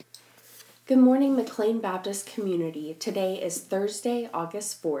Good morning, McLean Baptist community. Today is Thursday,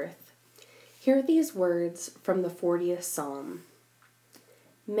 August 4th. Hear these words from the 40th Psalm.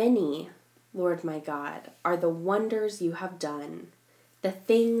 Many, Lord my God, are the wonders you have done, the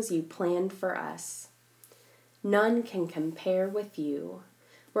things you planned for us. None can compare with you.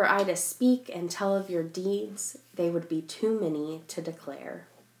 Were I to speak and tell of your deeds, they would be too many to declare.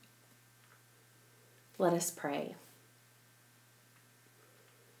 Let us pray.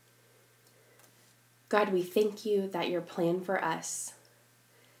 God, we thank you that your plan for us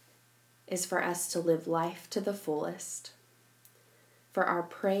is for us to live life to the fullest, for our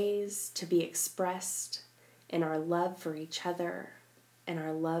praise to be expressed in our love for each other and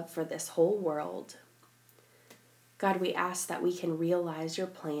our love for this whole world. God, we ask that we can realize your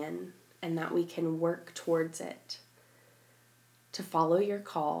plan and that we can work towards it, to follow your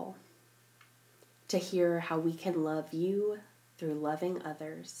call, to hear how we can love you through loving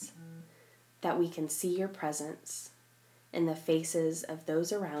others, that we can see your presence in the faces of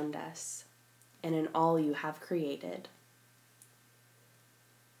those around us and in all you have created.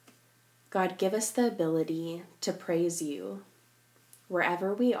 God, give us the ability to praise you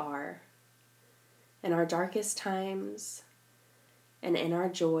wherever we are, in our darkest times and in our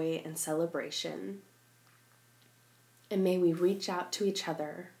joy and celebration. And may we reach out to each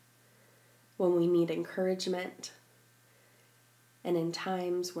other when we need encouragement and in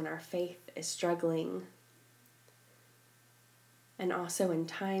times when our faith is struggling, and also in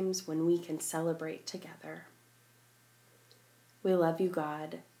times when we can celebrate together. We love you,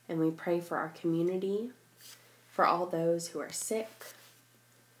 God, and we pray for our community, for all those who are sick,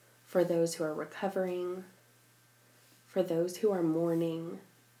 for those who are recovering, for those who are mourning,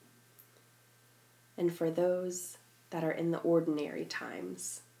 and for those that are in the ordinary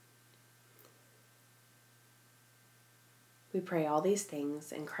times. We pray all these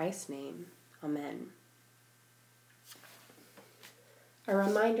things in Christ's name. Amen. A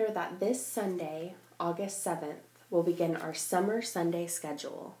reminder that this Sunday, August 7th, will begin our summer Sunday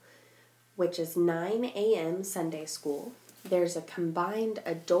schedule, which is 9 a.m. Sunday school. There's a combined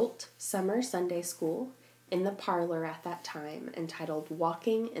adult summer Sunday school in the parlor at that time entitled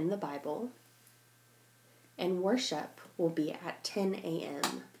Walking in the Bible, and worship will be at 10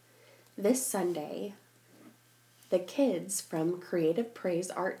 a.m. This Sunday, the kids from Creative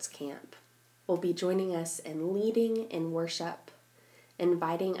Praise Arts Camp will be joining us in leading in worship,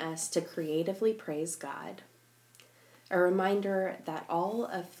 inviting us to creatively praise God. A reminder that all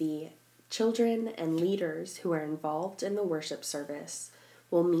of the children and leaders who are involved in the worship service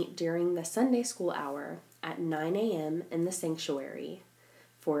will meet during the Sunday school hour at 9 a.m. in the sanctuary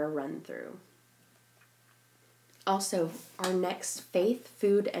for a run-through. Also, our next Faith,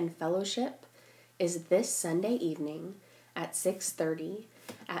 Food, and Fellowship is this Sunday evening at 6:30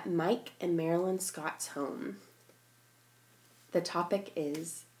 at Mike and Marilyn Scott's home. The topic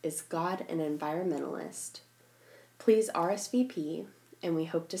is God an Environmentalist? Please RSVP, and we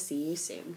hope to see you soon.